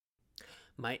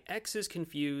My ex is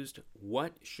confused.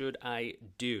 What should I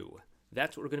do?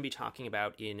 That's what we're going to be talking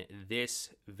about in this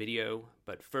video.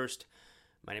 But first,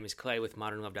 my name is Clay with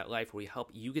ModernLove.life, where we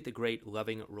help you get the great,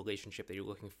 loving relationship that you're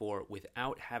looking for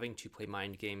without having to play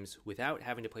mind games, without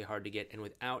having to play hard to get, and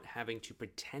without having to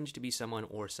pretend to be someone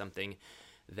or something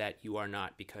that you are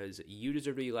not, because you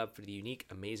deserve to be loved for the unique,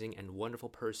 amazing, and wonderful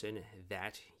person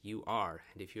that you are.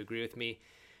 And if you agree with me,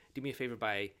 do me a favor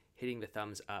by hitting the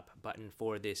thumbs up button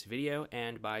for this video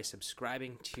and by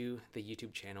subscribing to the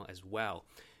YouTube channel as well.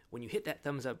 When you hit that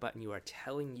thumbs up button, you are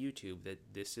telling YouTube that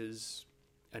this is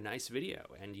a nice video,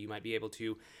 and you might be able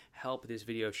to help this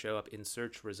video show up in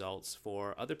search results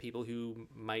for other people who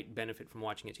might benefit from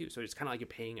watching it too. So it's kind of like you're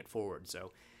paying it forward.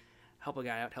 So help a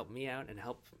guy out, help me out, and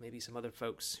help maybe some other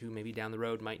folks who maybe down the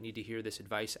road might need to hear this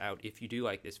advice out if you do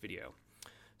like this video.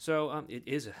 So it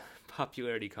is a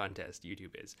popularity contest,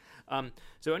 YouTube is.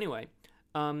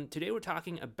 Today we're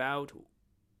talking about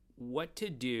what to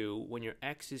do when your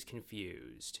ex is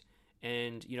confused.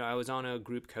 And, I was on a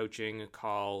group coaching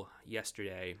call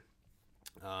yesterday,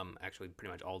 actually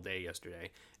pretty much all day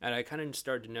yesterday, and I kind of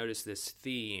started to notice this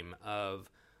theme of,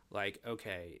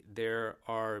 there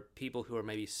are people who are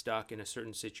maybe stuck in a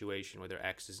certain situation where their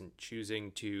ex isn't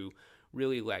choosing to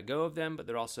really let go of them, but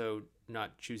they're also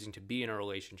not choosing to be in a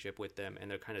relationship with them, and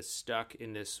they're kind of stuck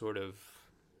in this sort of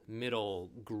middle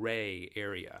gray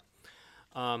area.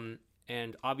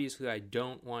 And obviously I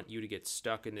don't want you to get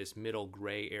stuck in this middle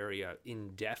gray area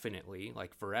indefinitely,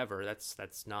 like forever.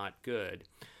 That's not good.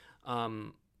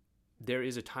 There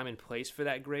is a time and place for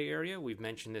that gray area. We've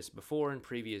mentioned this before in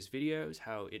previous videos,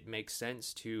 how it makes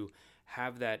sense to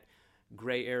have that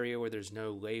gray area where there's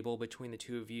no label between the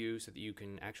two of you so that you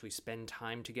can actually spend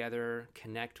time together,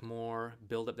 connect more,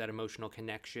 build up that emotional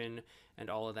connection and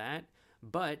all of that.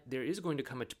 But there is going to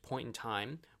come a point in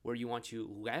time where you want to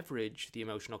leverage the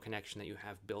emotional connection that you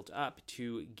have built up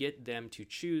to get them to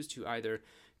choose to either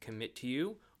commit to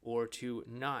you or to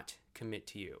not commit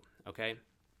to you, okay?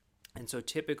 And so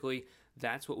typically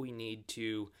that's what we need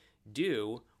to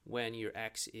do when your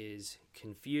ex is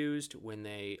confused, when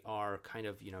they are kind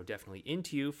of, definitely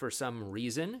into you for some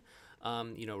reason,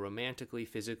 romantically,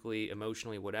 physically,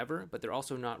 emotionally, whatever, but they're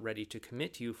also not ready to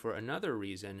commit to you for another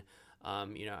reason,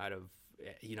 out of,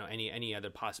 any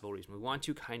other possible reason. We want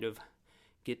to kind of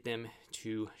get them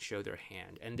to show their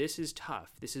hand. And this is tough.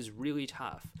 This is really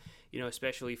tough,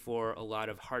 especially for a lot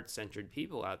of heart-centered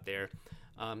people out there.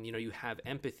 You have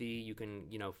empathy, you can,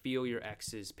 feel your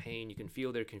ex's pain, you can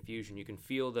feel their confusion, you can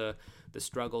feel the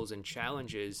struggles and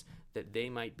challenges that they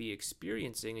might be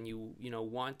experiencing, and you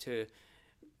want to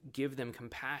give them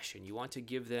compassion, you want to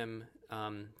give them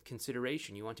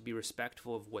consideration, you want to be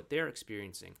respectful of what they're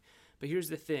experiencing. But here's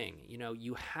the thing,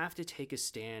 you have to take a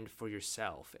stand for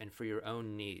yourself and for your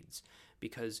own needs,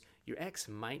 because your ex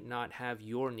might not have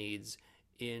your needs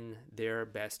in their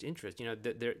best interest.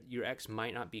 Your ex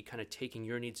might not be kind of taking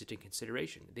your needs into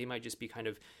consideration. They might just be kind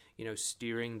of,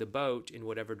 steering the boat in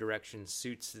whatever direction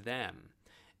suits them.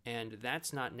 And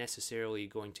that's not necessarily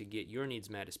going to get your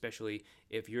needs met, especially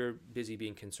if you're busy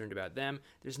being concerned about them.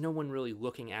 There's no one really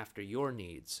looking after your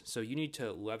needs. So you need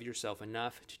to love yourself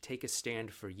enough to take a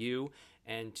stand for you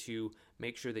and to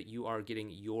make sure that you are getting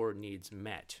your needs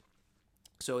met.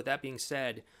 So with that being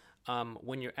said,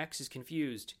 when your ex is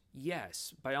confused,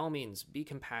 yes, by all means, be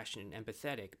compassionate and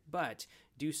empathetic, but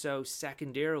do so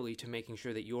secondarily to making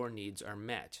sure that your needs are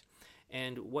met.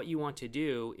 And what you want to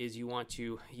do is you want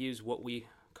to use what we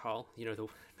call,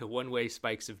 the one-way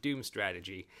spikes of doom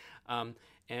strategy.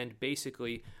 And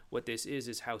basically what this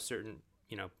is how certain,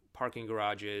 parking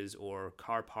garages or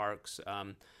car parks,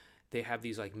 they have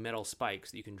these like metal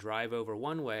spikes that you can drive over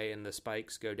one way and the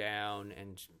spikes go down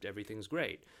and everything's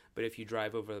great. But if you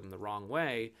drive over them the wrong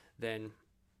way, then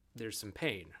there's some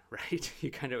pain, right?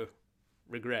 You kind of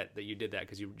regret that you did that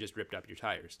because you just ripped up your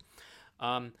tires.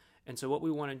 And so what we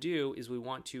want to do is we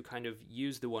want to kind of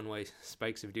use the one-way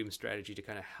spikes of doom strategy to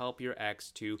kind of help your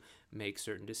ex to make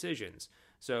certain decisions.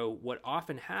 So what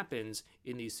often happens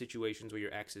in these situations where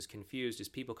your ex is confused is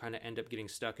people kind of end up getting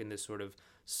stuck in this sort of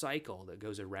cycle that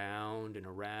goes around and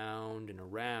around and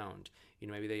around.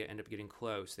 Maybe they end up getting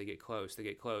close, they get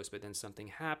close, but then something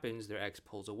happens, their ex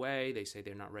pulls away, they say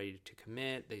they're not ready to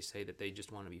commit, they say that they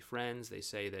just want to be friends, they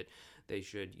say that they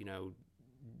should,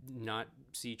 not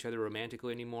see each other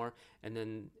romantically anymore, and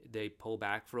then they pull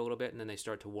back for a little bit, and then they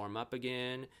start to warm up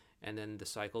again, and then the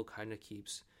cycle kind of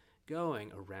keeps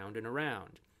going around and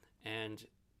around. And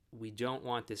we don't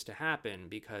want this to happen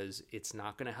because it's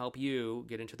not going to help you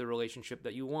get into the relationship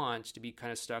that you want, to be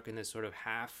kind of stuck in this sort of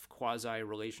half quasi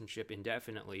relationship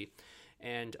indefinitely.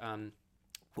 And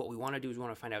what we want to do is we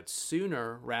want to find out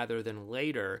sooner rather than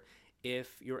later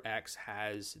if your ex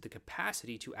has the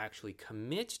capacity to actually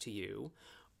commit to you,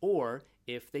 or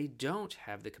if they don't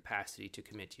have the capacity to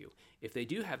commit to you. If they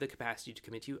do have the capacity to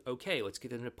commit to you, okay, let's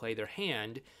get them to play their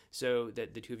hand so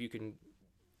that the two of you can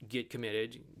get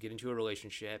committed, get into a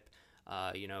relationship,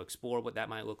 explore what that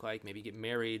might look like, maybe get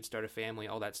married, start a family,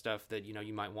 all that stuff that,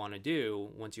 you might want to do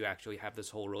once you actually have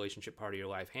this whole relationship part of your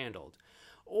life handled.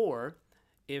 Or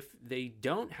if they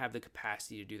don't have the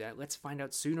capacity to do that, let's find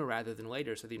out sooner rather than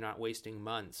later so that you're not wasting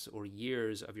months or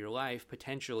years of your life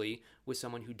potentially with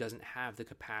someone who doesn't have the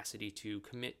capacity to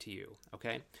commit to you,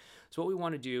 okay? So what we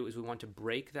want to do is we want to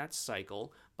break that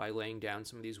cycle by laying down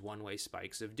some of these one-way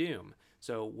spikes of doom.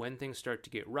 So when things start to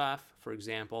get rough, for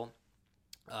example,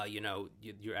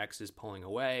 your ex is pulling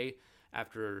away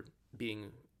after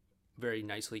being very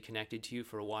nicely connected to you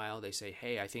for a while. They say,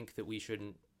 hey, I think that we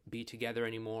shouldn't be together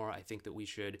anymore. I think that we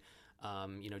should,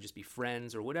 just be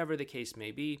friends, or whatever the case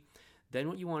may be. Then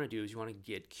what you want to do is you want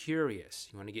to get curious.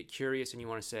 You want to get curious and you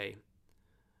want to say,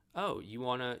 oh, you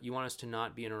want us to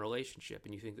not be in a relationship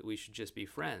and you think that we should just be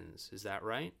friends. Is that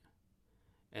right?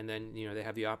 And then, they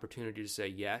have the opportunity to say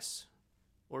yes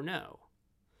or no.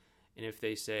 And if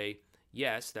they say,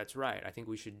 yes, that's right, I think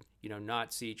we should,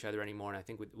 not see each other anymore and I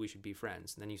think we should be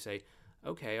friends. And then you say,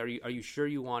 okay, are you sure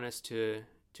you want us to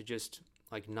just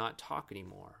not talk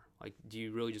anymore? Do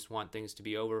you really just want things to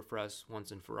be over for us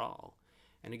once and for all?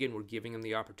 And again, we're giving them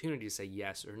the opportunity to say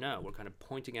yes or no. We're kind of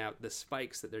pointing out the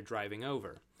spikes that they're driving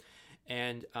over.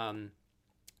 And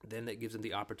then that gives them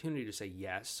the opportunity to say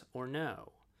yes or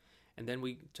no. And then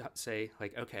we say,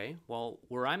 okay, well,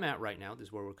 where I'm at right now, this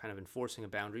is where we're kind of enforcing a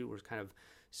boundary. We're kind of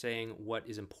saying what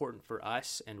is important for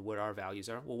us and what our values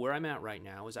are. Well, where I'm at right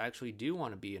now is I actually do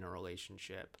want to be in a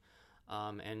relationship.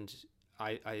 And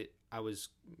I was,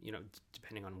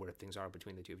 depending on where things are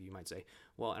between the two of you, you might say,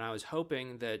 well, and I was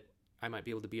hoping that I might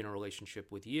be able to be in a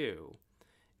relationship with you.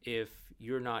 If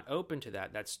you're not open to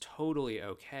that, that's totally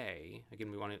okay.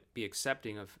 Again, we want to be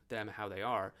accepting of them, how they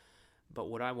are. But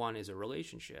what I want is a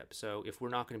relationship. So if we're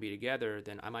not going to be together,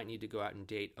 then I might need to go out and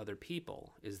date other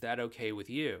people. Is that okay with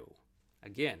you?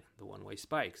 Again, the one-way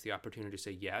spikes, the opportunity to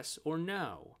say yes or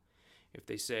no. If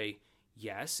they say,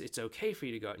 yes, it's okay for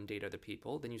you to go out and date other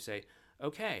people, then you say,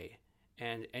 okay.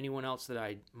 And anyone else that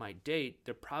I might date,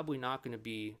 they're probably not going to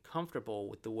be comfortable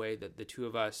with the way that the two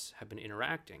of us have been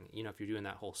interacting. If you're doing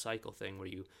that whole cycle thing where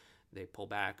they pull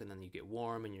back and then you get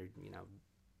warm and you're,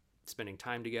 spending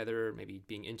time together, maybe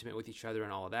being intimate with each other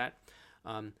and all of that.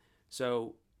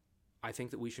 So I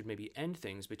think that we should maybe end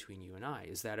things between you and I.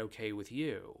 Is that okay with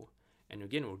you? And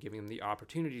again, we're giving them the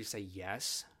opportunity to say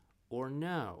yes or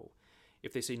no.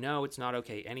 If they say no, it's not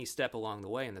okay any step along the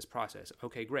way in this process.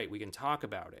 Okay, great, we can talk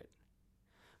about it.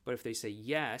 But if they say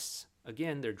yes,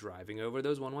 again, they're driving over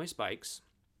those one-way spikes.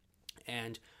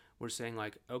 And we're saying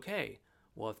okay,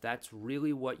 well, if that's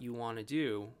really what you want to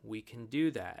do, we can do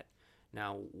that.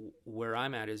 Now, where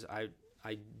I'm at is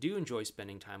I do enjoy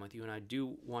spending time with you, and I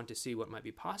do want to see what might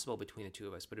be possible between the two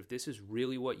of us. But if this is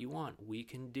really what you want, we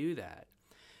can do that.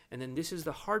 And then this is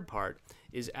the hard part,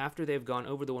 is after they've gone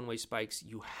over the one-way spikes,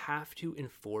 you have to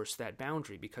enforce that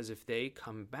boundary, because if they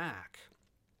come back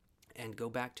and go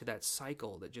back to that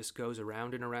cycle that just goes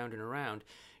around and around and around,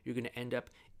 you're going to end up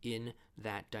in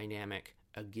that dynamic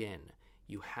again.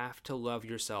 You have to love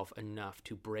yourself enough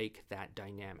to break that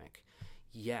dynamic.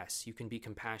 Yes, you can be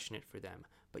compassionate for them,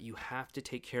 but you have to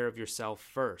take care of yourself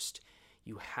first.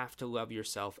 You have to love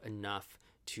yourself enough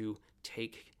to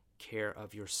take care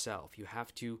of yourself. You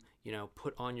have to,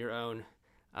 put on your own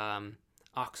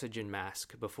oxygen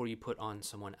mask before you put on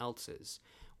someone else's.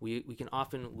 We can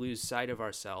often lose sight of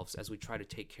ourselves as we try to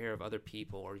take care of other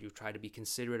people, or you try to be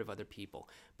considerate of other people.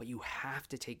 But you have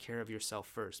to take care of yourself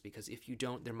first, because if you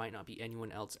don't, there might not be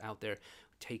anyone else out there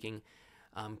taking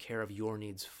care of your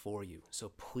needs for you.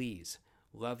 So please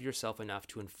love yourself enough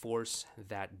to enforce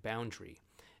that boundary.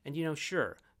 And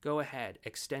sure, go ahead,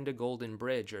 extend a golden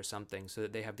bridge or something so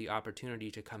that they have the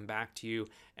opportunity to come back to you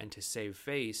and to save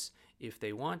face if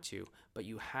they want to. But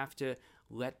you have to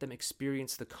let them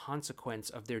experience the consequence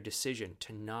of their decision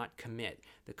to not commit,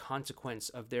 the consequence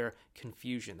of their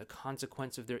confusion, the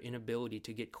consequence of their inability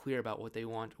to get clear about what they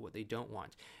want or what they don't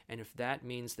want. And if that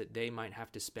means that they might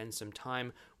have to spend some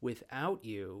time without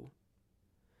you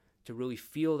to really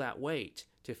feel that weight,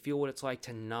 to feel what it's like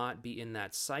to not be in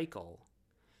that cycle,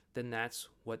 then that's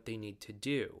what they need to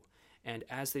do. And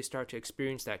as they start to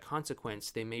experience that consequence,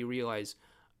 they may realize,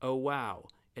 oh wow,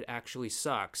 it actually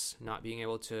sucks not being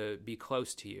able to be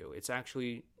close to you. It's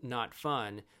actually not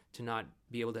fun to not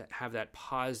be able to have that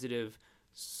positive,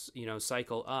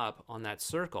 cycle up on that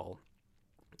circle.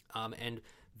 And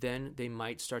then they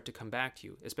might start to come back to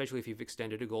you, especially if you've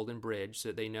extended a golden bridge so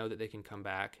that they know that they can come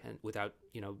back and without,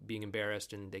 being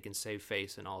embarrassed, and they can save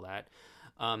face and all that.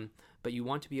 But you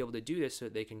want to be able to do this so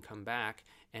that they can come back.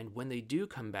 And when they do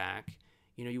come back,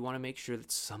 you want to make sure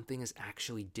that something is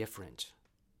actually different.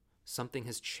 Something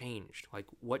has changed. Like,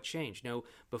 what changed?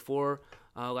 Before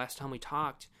last time we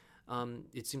talked,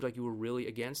 it seemed like you were really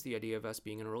against the idea of us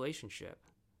being in a relationship.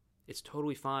 It's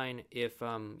totally fine if,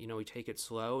 we take it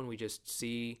slow and we just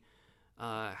see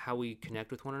how we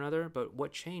connect with one another. But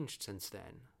what changed since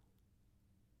then?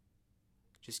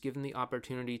 Just give them the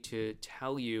opportunity to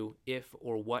tell you if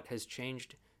or what has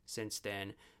changed since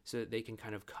then, so that they can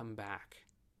kind of come back,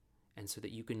 and so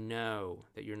that you can know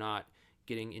that you're not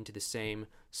getting into the same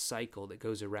cycle that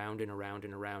goes around and around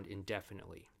and around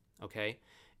indefinitely, okay?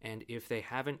 And if they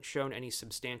haven't shown any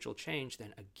substantial change,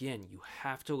 then again, you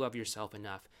have to love yourself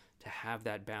enough to have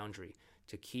that boundary,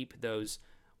 to keep those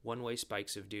one-way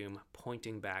spikes of doom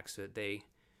pointing back so that they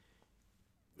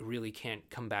really can't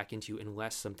come back into you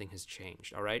unless something has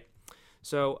changed, all right?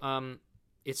 So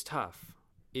it's tough.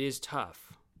 It is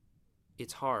tough.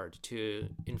 It's hard to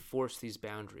enforce these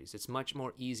boundaries. It's much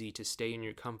more easy to stay in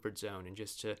your comfort zone and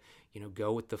just to,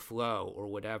 go with the flow or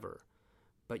whatever.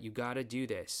 But you got to do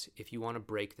this if you want to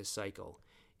break the cycle.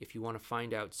 If you want to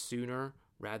find out sooner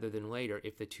rather than later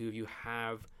if the two of you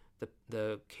have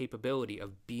the capability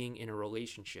of being in a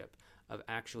relationship, of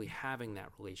actually having that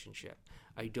relationship.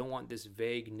 I don't want this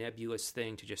vague, nebulous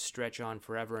thing to just stretch on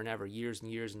forever and ever, years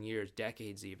and years and years,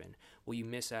 decades even. Will you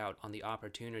miss out on the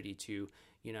opportunity to,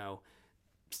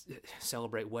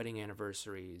 celebrate wedding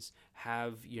anniversaries,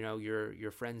 have,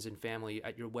 your friends and family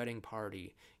at your wedding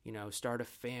party, start a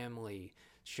family,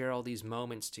 share all these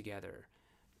moments together.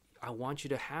 I want you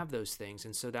to have those things.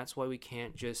 And so that's why we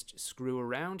can't just screw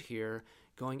around here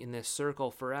going in this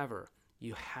circle forever.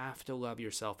 You have to love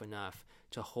yourself enough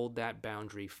to hold that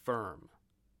boundary firm,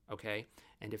 okay?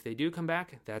 And if they do come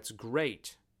back, that's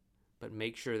great, but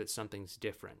make sure that something's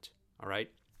different, all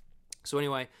right? So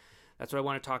anyway, that's what I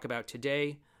want to talk about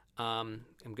today. I'm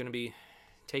going to be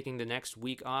taking the next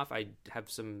week off. I have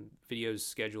some videos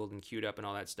scheduled and queued up and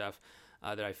all that stuff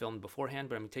that I filmed beforehand,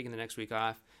 but I'm taking the next week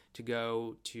off to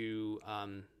go to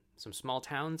some small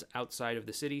towns outside of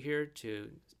the city here to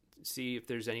see if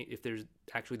there's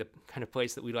actually the kind of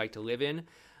place that we'd like to live in.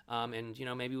 And,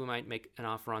 maybe we might make an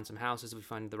offer on some houses if we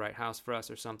find the right house for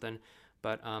us or something.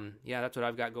 But, that's what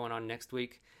I've got going on next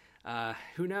week.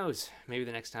 Who knows? Maybe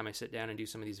the next time I sit down and do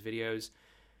some of these videos,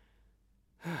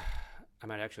 I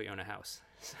might actually own a house.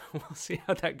 So we'll see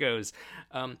how that goes.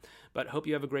 But hope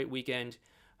you have a great weekend.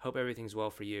 Hope everything's well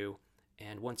for you.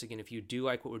 And once again, if you do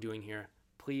like what we're doing here,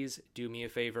 please do me a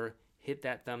favor. Hit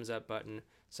that thumbs up button.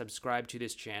 Subscribe to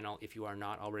this channel if you are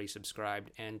not already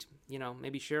subscribed, and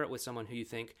maybe share it with someone who you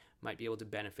think might be able to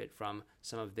benefit from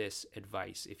some of this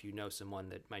advice, if you know someone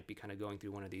that might be kind of going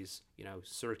through one of these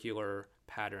circular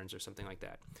patterns or something like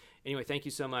that. Anyway, thank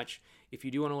you so much. If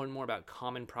you do want to learn more about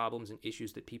common problems and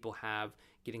issues that people have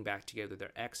getting back together with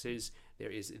their exes,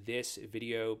 there is this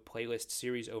video playlist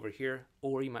series over here,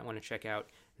 or you might want to check out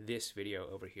this video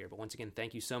over here. But once again,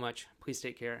 thank you so much. Please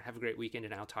take care, have a great weekend,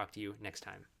 and I'll talk to you next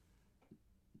time.